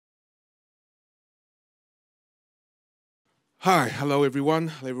Hi, hello everyone.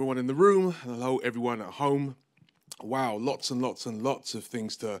 Hello everyone in the room. Hello everyone at home. Wow, lots and lots and lots of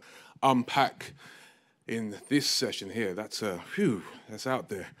things to unpack in this session here. That's that's out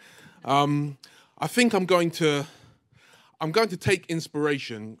there. I think I'm going to take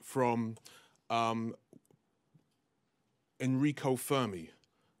inspiration from Enrico Fermi,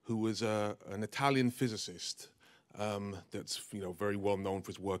 who was an Italian physicist that's very well known for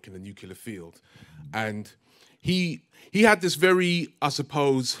his work in the nuclear field, and he had this very, I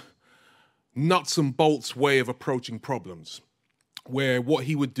suppose, nuts and bolts way of approaching problems, where what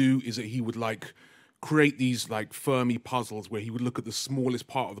he would do is that he would create these Fermi puzzles where he would look at the smallest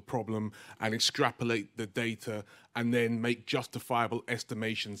part of the problem and extrapolate the data and then make justifiable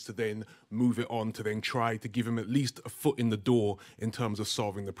estimations to then move it on to then try to give him at least a foot in the door in terms of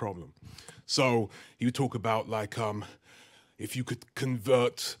solving the problem. So he would talk about if you could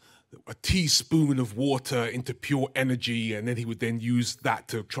convert a teaspoon of water into pure energy, and then he would then use that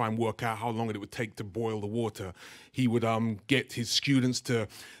to try and work out how long it would take to boil the water. He would get his students to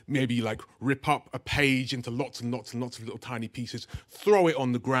maybe rip up a page into lots and lots and lots of little tiny pieces, throw it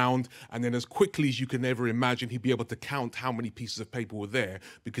on the ground, and then as quickly as you can ever imagine, he'd be able to count how many pieces of paper were there,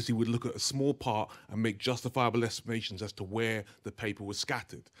 because he would look at a small part and make justifiable estimations as to where the paper was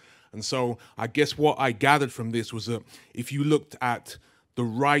scattered. And so I guess what I gathered from this was that if you looked at the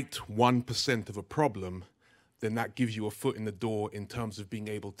right 1% of a problem, then that gives you a foot in the door in terms of being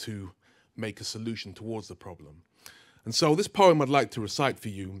able to make a solution towards the problem. And so this poem I'd like to recite for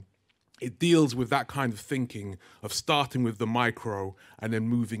you, it deals with that kind of thinking of starting with the micro and then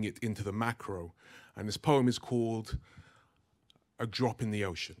moving it into the macro. And this poem is called A Drop in the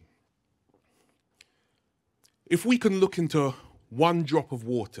Ocean. If we can look into one drop of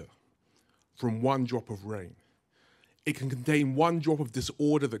water from one drop of rain, it can contain one drop of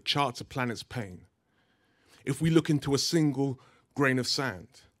disorder that charts a planet's pain. If we look into a single grain of sand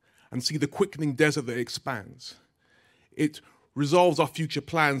and see the quickening desert that expands, it resolves our future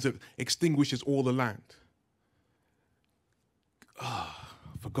plans that extinguishes all the land. I've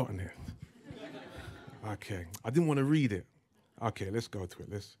forgotten it. Okay, I didn't want to read it. Okay, let's go to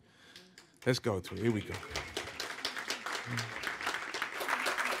it. Let's go to it. Here we go.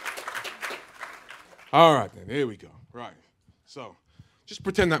 All right, then, here we go. Right. So, just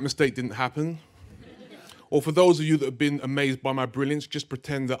pretend that mistake didn't happen. Or for those of you that have been amazed by my brilliance, just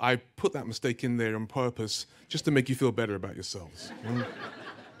pretend that I put that mistake in there on purpose just to make you feel better about yourselves.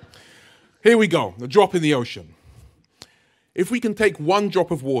 Here we go, a drop in the ocean. If we can take one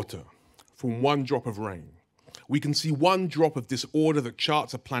drop of water from one drop of rain, we can see one drop of disorder that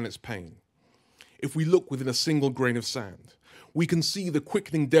charts a planet's pain. If we look within a single grain of sand, we can see the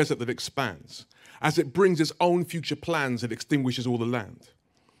quickening desert that expands as it brings its own future plans that extinguishes all the land.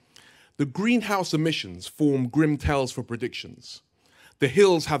 The greenhouse emissions form grim tales for predictions. The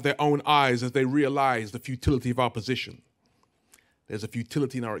hills have their own eyes as they realize the futility of our position. There's a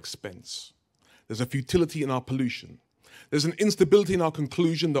futility in our expense. There's a futility in our pollution. There's an instability in our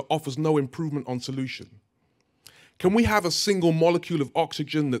conclusion that offers no improvement on solution. Can we have a single molecule of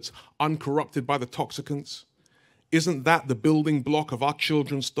oxygen that's uncorrupted by the toxicants? Isn't that the building block of our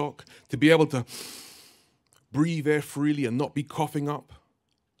children's stock, to be able to breathe air freely and not be coughing up?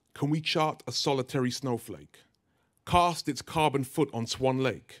 Can we chart a solitary snowflake, cast its carbon foot on Swan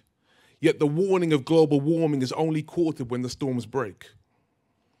Lake? Yet the warning of global warming is only courted when the storms break.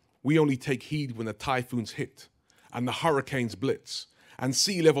 We only take heed when the typhoons hit and the hurricanes blitz and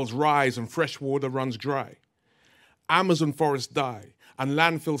sea levels rise and fresh water runs dry. Amazon forests die and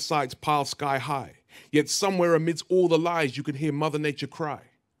landfill sites pile sky high. Yet somewhere amidst all the lies, you can hear Mother Nature cry.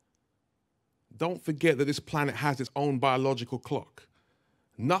 Don't forget that this planet has its own biological clock.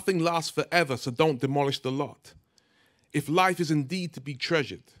 Nothing lasts forever, so don't demolish the lot. If life is indeed to be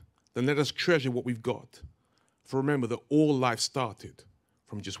treasured, then let us treasure what we've got. For remember that all life started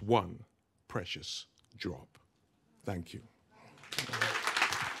from just one precious drop. Thank you.